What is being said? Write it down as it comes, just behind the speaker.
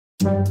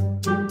Hey,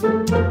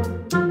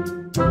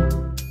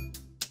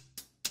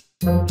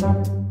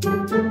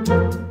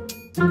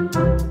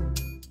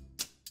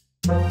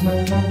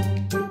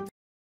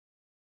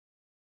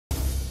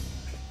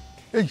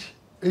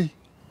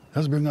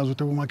 that's been as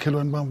what my kilo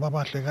and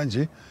Baba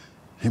Kanje.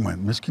 Hey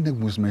man, Miskine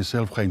was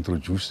myself I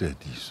introduced it.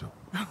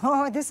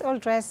 Oh, this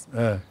old dress.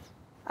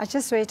 I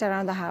just wait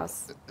around the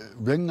house.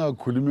 What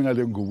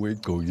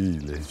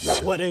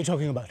are you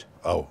talking about?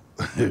 Oh.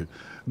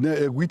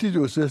 We did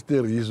your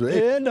sister is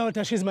no,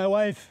 she's my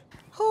wife.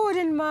 Who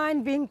wouldn't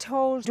mind being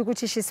told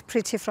Duguti she's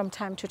pretty from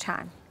time to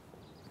time?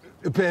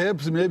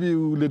 Perhaps maybe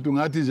you let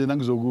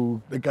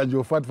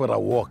you fat for a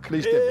walk.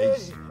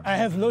 I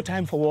have no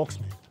time for walks,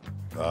 man.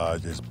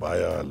 Just buy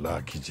a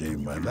lucky J,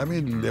 man. I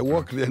mean, the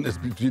walk then is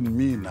between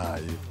me and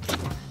I.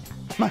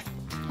 Man,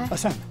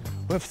 Asan,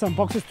 we have some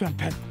boxes to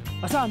unpack.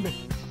 Asambe.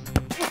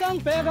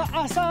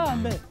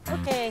 Asambe.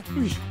 Okay.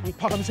 I'm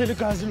packing the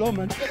gas,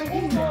 man.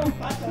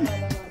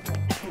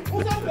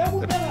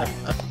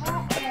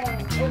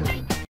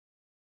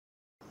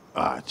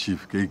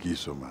 Chief Keki,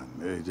 so man.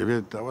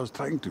 I was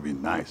trying to be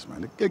nice,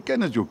 man.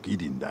 Can you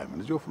kid in that, man?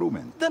 It's your flow,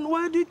 man. Then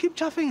why do you keep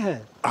chaffing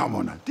her?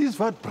 Mona, this is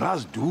what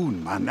Bras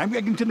doing, man. I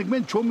can tell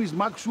you, Chomi's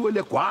Maxu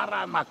le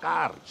Quara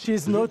Makar.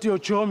 She's not your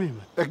Chomi,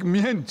 man. Me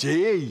and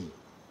Jay.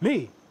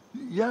 Me?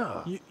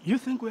 Yeah. You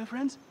think we're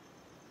friends?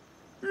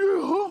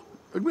 Yeah.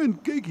 I mean,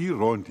 Keki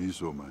rond hier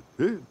so, man.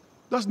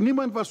 That's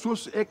niemand was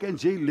zoals ik en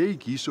Jay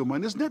leek hier so,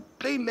 man. It's not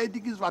plain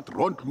ladies wat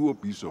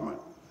rondloop hier so, man.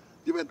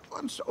 Je weet,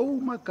 ons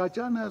oma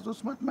Katjana, zo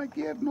smat maak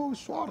hier no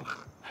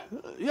zorg.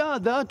 Yeah,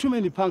 there are too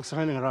many punks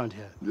running around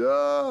here.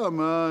 Ja,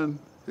 man.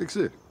 Ik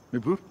zeg,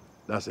 mijn broer,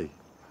 dat is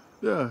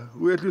ja,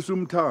 hoe heb je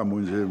zo'n taam,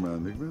 onze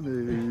man?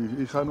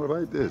 Ik ga nog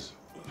right is.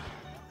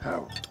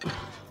 How?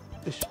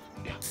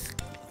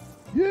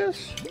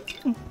 Yes.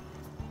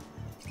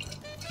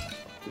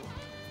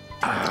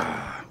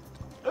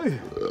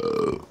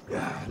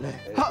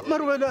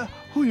 Marweda,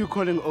 who you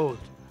calling old?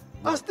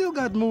 I still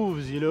got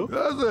moves, you know.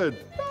 That's it.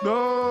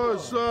 No,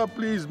 sir,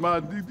 please,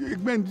 man.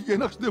 Ik ben je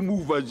enigste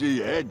move als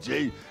je hebt,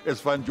 Jay. Is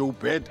van jouw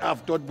bed af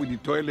tot bij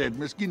de toilet.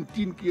 Misschien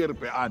 10 keer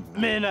per aan.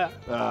 Mena.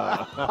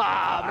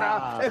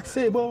 Bra, ik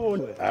zeg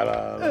bon.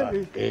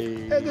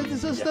 Hey, dit is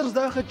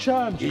sistersdag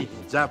gecharged.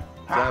 Zap.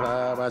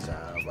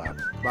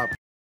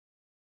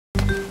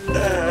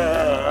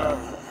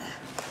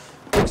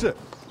 Sir,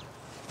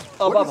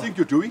 what do you think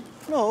you're doing?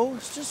 No,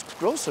 it's just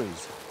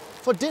groceries.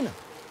 For dinner.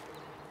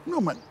 No,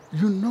 man,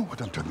 you know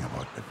what I'm talking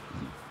about.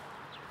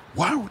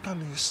 Why would I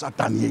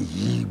Satan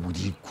ye would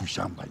he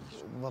kushamba?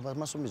 Baba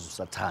masumizu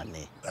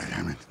satane.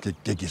 I mean,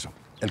 take it.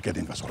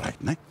 Elke was right,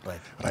 ne?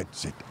 Right. Right,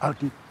 said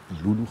altyd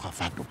Lulu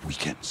gaat op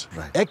weekends.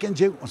 Right. Ek en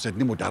jy ons het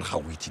nie moet daar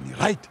gaan weet nie,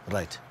 right?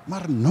 Right.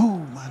 Maar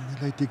no, man,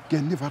 like ek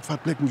ken nie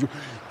wat plek moet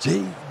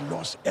jy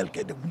los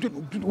elke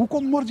hoe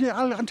kom mor jy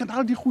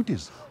al die goed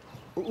is?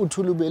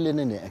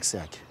 Uthulubelene ne-ex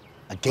yakhe.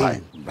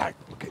 Again. Right,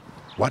 okay.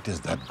 What has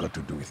that got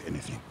to do with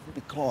anything?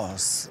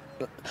 Because,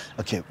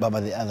 okay,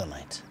 Baba, the other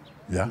night.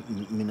 Yeah?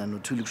 Mina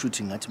nothuli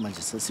kushuthi ngathi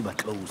manje sesiba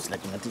close,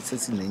 like ngathi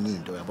sesinenye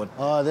into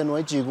yabona. Then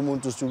wajika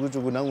umuntu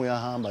usukuthi nangu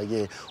uyahamba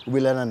ke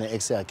ubelana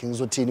ne-ex yakhe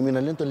ngizothini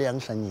mina lento le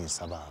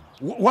yangihlanyisa baba.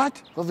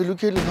 What? Bavela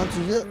ukheli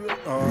ngathi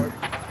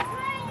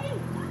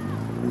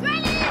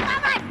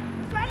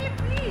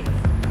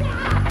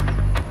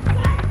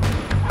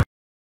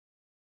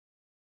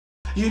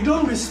You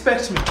don't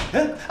respect me.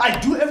 Huh? I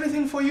do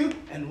everything for you,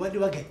 and what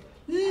do I get?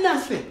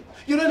 Nothing.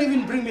 You don't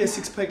even bring me a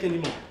six-pack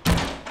anymore.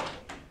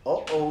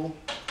 Uh-oh.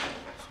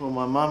 So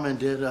my mom and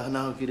dad are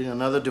now getting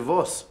another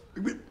divorce.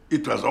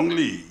 It was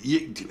only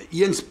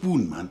Ian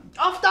spoon, man.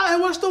 After I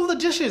washed all the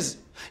dishes.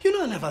 You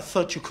know, I never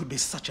thought you could be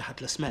such a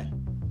heartless man.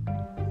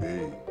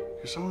 Hey,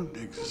 you sound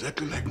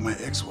exactly like my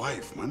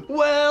ex-wife, man.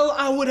 Well,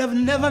 I would have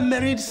never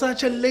married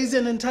such a lazy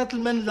and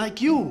entitled man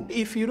like you.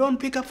 If you don't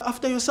pick up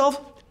after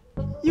yourself,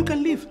 you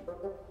can leave.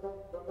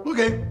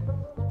 Okay,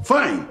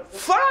 fine.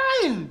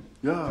 Fine!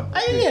 Yeah.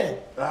 Okay.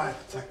 Right,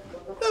 exactly.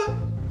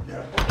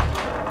 Yeah.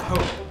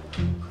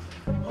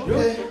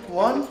 Okay,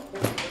 1,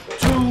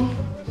 2,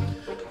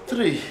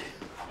 3.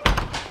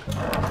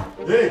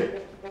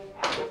 Hey,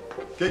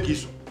 kijk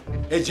eens.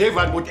 En jij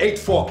wat moet eet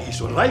fork is,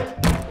 right?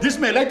 This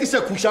man like is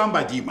a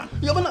kushamba die man.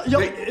 Yabana,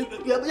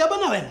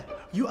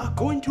 you are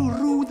going to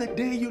rue the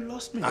day you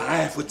lost me.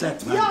 For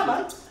that, man. Yeah,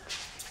 man.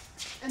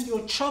 And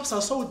your chops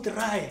are so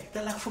dry.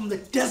 They're like from the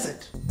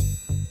desert.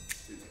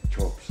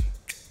 Chops.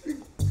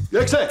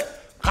 Ik zeg,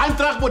 ga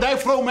terug met die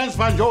vrouwmens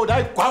van jou,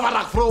 die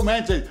kwamerig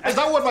vrouwmensen. Is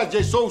dat wat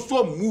je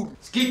zo moe?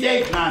 Schiet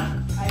eet,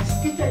 man. I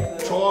schiet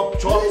eet.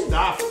 Chops,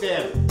 daar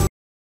ver.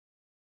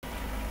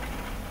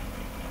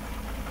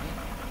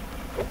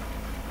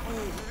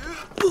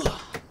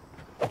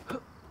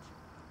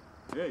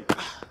 Hey.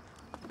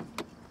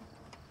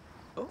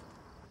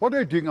 What are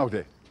you doing out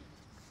there?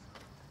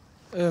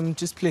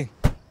 Just playing.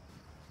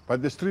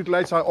 But the street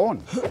lights are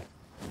on.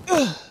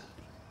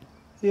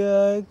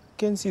 Yeah, I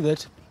can see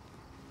that.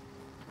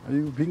 Are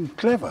you being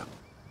clever?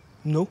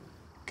 No.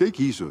 Kijk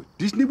hier zo.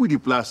 Dit is niet hoe die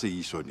plaatsen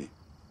hier zo niet.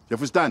 Je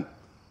verstaan?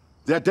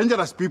 There are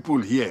dangerous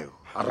people here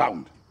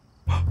around.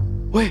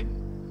 Where?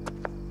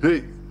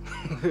 Hey.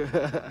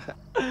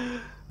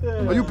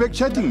 Are you back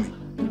chatting me?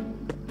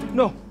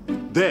 No,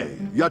 There,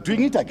 you are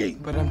doing it again.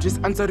 but I'm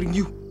just answering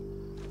you.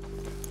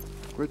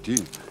 Quit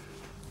in.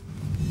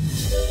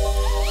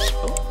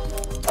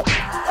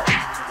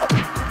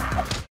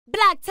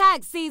 Black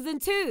Tag Season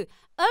 2,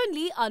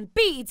 only on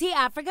BET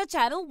Africa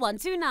Channel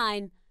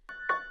 129.